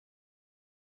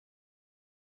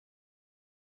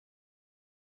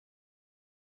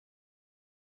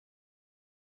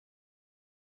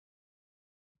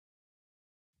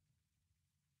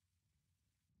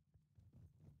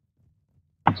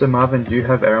So Marvin, do you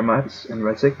have aromats in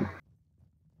red sig?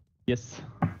 Yes.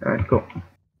 Alright, cool.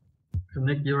 So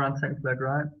Nick, you run second flag,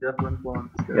 right? You have one for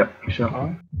Yep,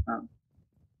 sure.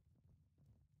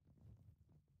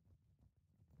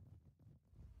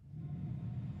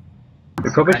 We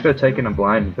probably should have taken a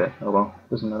blind, but oh well,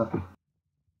 doesn't matter.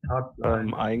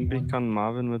 Eigentlich kann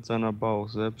Marvin mit seiner Bauch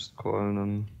selbst callen.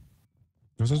 Dann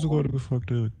Was hast du gerade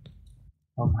gefragt, Erik?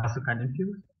 Hast du kein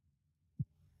Infuse?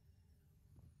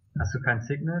 Hast du kein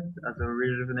Signet, also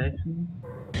Rejuvenation?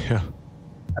 Ja.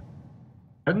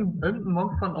 Irgendein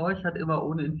Monk von euch hat immer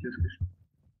ohne Infuse gespielt.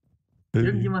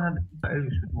 Irgendjemand hat Israel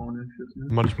gespielt ohne Infuse, ne?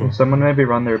 Manchmal. Can someone maybe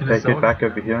run the repair kit back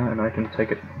over here and I can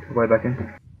take it way back in?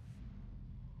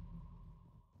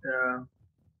 Yeah.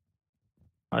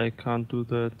 I can't do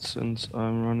that since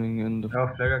I'm running in the...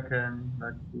 Ja, Flagger can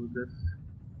like do this.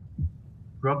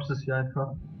 Drops es hier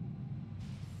einfach.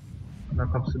 Und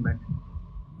dann kommst du weg.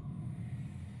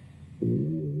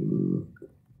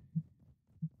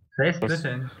 Say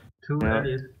splitting. Two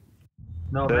allies.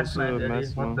 No, Mesmer and Ellie.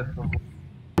 What the fuck?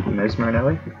 Mesmer and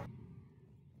Ellie?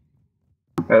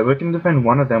 We can defend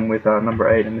one of them with number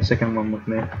 8 and the second one with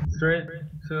me. 3,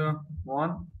 2,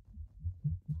 1.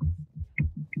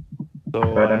 So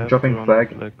right, I'm dropping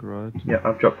flag. Right? Yeah,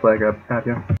 I've dropped flag up. Have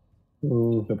you?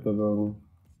 Ich hab da Sorgen.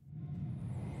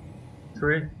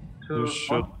 3, 2, You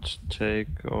should take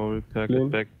or repair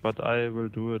it back, but I will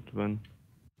do it when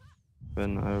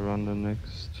I run the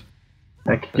next.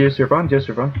 Just your run, just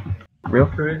your run. Real?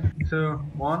 3, 2,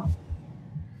 1.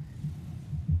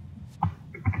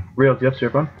 Real, just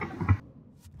your run.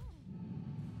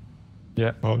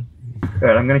 Yeah. Paul.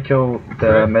 Alright, I'm gonna kill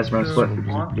the Mesmer and split.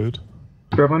 Blöd.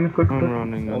 Grab one quick. I'm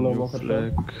running a new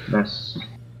flag. Nice.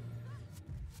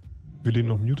 Will ihn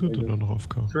noch muted oder noch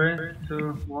AFK? 3,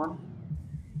 2, 1.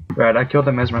 Right, I killed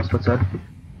the Mesmer and split side.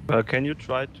 Can you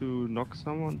try to knock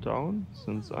someone down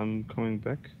since I'm coming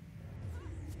back?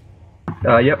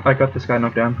 Yep, I got this guy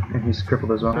knocked down and he's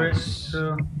crippled as well. 3,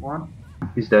 2, 1.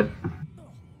 He's dead.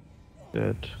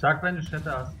 Dead. Sag, wenn du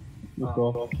Shatter hast.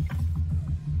 Oh.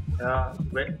 Ja,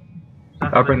 wait.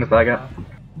 I'll bring the flag out.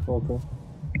 Okay.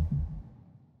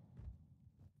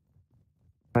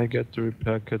 I get the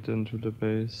repair kit into the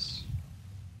base.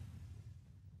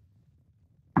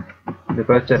 They're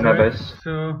both dead in our base.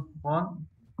 2, 1.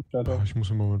 Shatter. Ich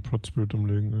muss immer mein Prot Spirit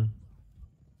umlegen, ey.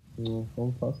 Ja,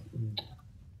 schon fast.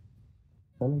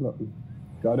 Keine Lappen.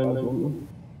 Guardian ist unten.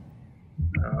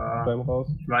 Ja. Beim raus.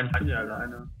 Ich meine, ich bin ja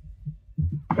alleine.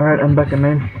 Alright, I'm back in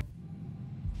main.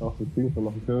 Ach, wir kriegen schon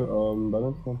noch einen Kill.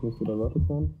 Balance noch, müsste der Wörter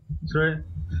sein. 3,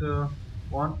 2,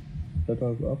 1.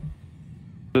 Shatter ist ab.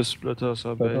 The splitters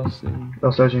are basing.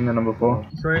 Still searching the number 4.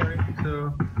 3,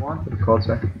 2, 1. Called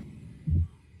say.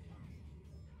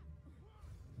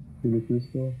 Viele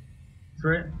Füße.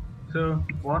 3, 2,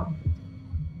 1.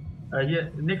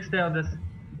 Here, Nick, stay on this.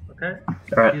 Okay?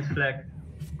 Alright. He's flagged.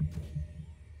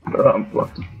 I'm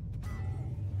blocked.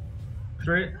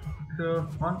 3, 2,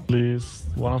 1. Please,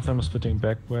 one of them is splitting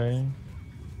back way.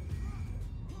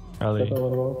 Ellie. Shatter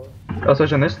war drauf. I'll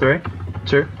search on this. 3,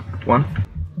 2, 1.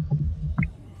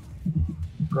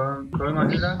 Going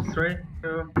on healer. 3,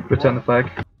 2, Return the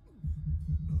flag.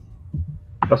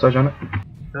 I'll search on it.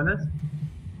 Done this?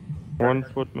 One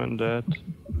footman dead.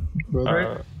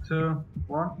 3, 2,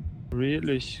 1.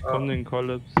 Really? Ich komm den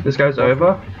Collapse. This guy's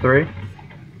over. 3,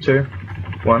 2,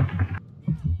 1.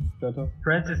 Shatter.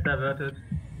 Francis diverted.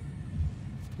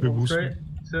 Wir 3, boosten.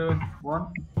 2,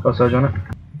 1. I'll search on it.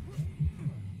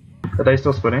 Are they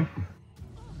still splitting?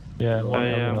 Yeah, one I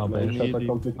in am our base. needy.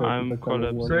 I'm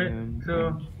collapsing 3, him. 2,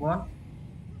 1.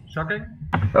 Shocking.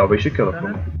 Oh, we should kill it. Done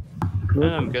From it?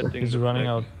 And I'm getting He's the running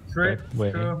flag. out 3, back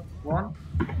way. 2, 1.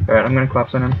 Alright, I'm gonna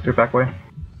collapse on him through back way.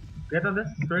 Get on this.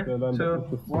 3, Der Line 2, ist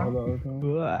bis zu 1. alle,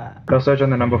 Alter. I'll search on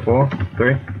the number 4.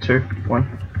 3, 2,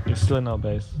 1. He's still in our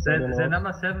base. The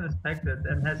number 7 is packed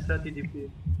and has 30 DP.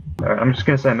 Alright, I'm just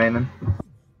gonna say main then.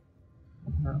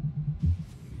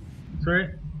 3,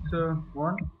 2,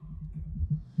 1.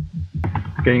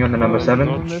 Getting on the number 7.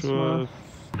 Not sure if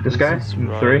This guy. is 3,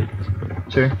 right.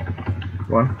 2,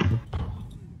 1.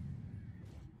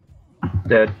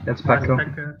 Dead. That's pack kill.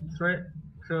 3,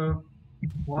 2,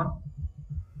 1.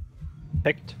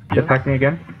 Packed. They're packing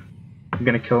again. I'm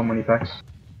gonna kill him when he packs.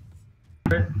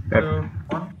 3, 2,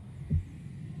 1.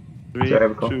 3, Sorry, I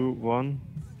have a call. 2, 1.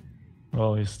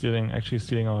 Oh, he's actually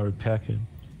stealing our repair kit.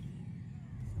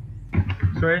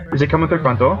 3. Is he coming through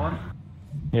front door? 1.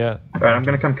 Yeah, Alright, I'm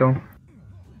gonna come kill him.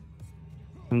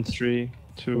 And 3,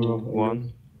 2,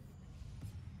 1.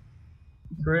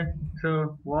 3,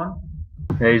 2, 1.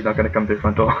 Yeah, he's not gonna come through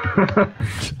front door.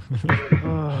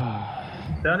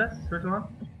 Down it. 3, 2, 1.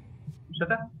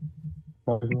 Shatter.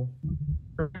 Also,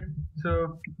 3,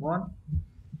 2, 1.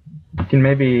 You can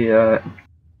maybe,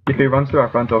 if he runs through our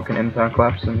front door, can in-town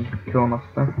collapse and kill him off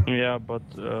there. Yeah, but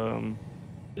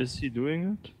is he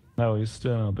doing it? No, he's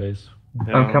still in our base.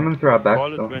 I'm coming through our back Call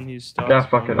door. it when he starts. Yeah,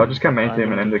 fuck it. I'll just come main I'm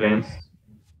team and in end the game. base.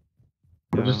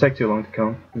 It'll just take too long to kill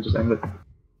him and just end it.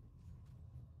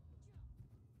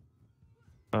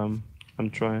 I'm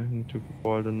trying to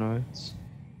call the knights.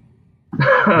 He's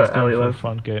Ellie going for the left.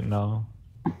 front gate now.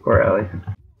 Poor Ellie.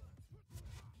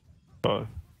 Oh.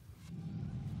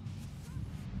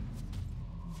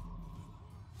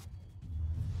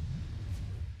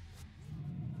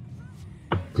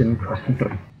 Didn't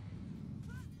quite.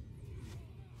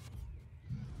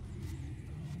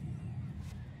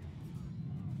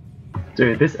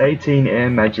 Dude, this 18 air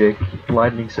magic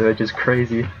lightning surge is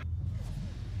crazy.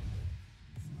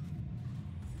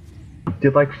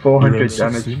 Did like 400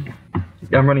 damage. 16?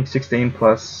 Yeah, I'm running 16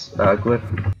 plus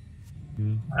glyph.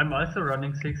 I'm also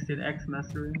running 16x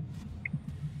mastery.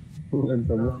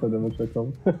 irgendwann muss der Damage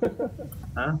kommen.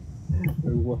 Hä?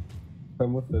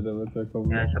 Irgendwann muss der Damage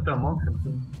kommen. Ja, ich hab da Monks im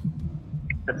Team.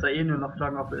 Jetzt da eh nur noch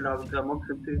Flaggen auf Illa, aber da Monks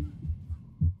im Team.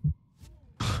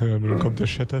 Ja, nun kommt der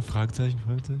Shatter, Fragezeichen,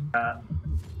 Fragezeichen.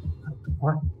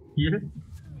 What? Hier?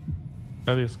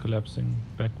 Ellie is collapsing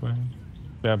backward.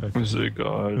 Yeah, back. Ist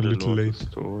egal, A der little Lord late.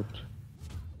 ist tot.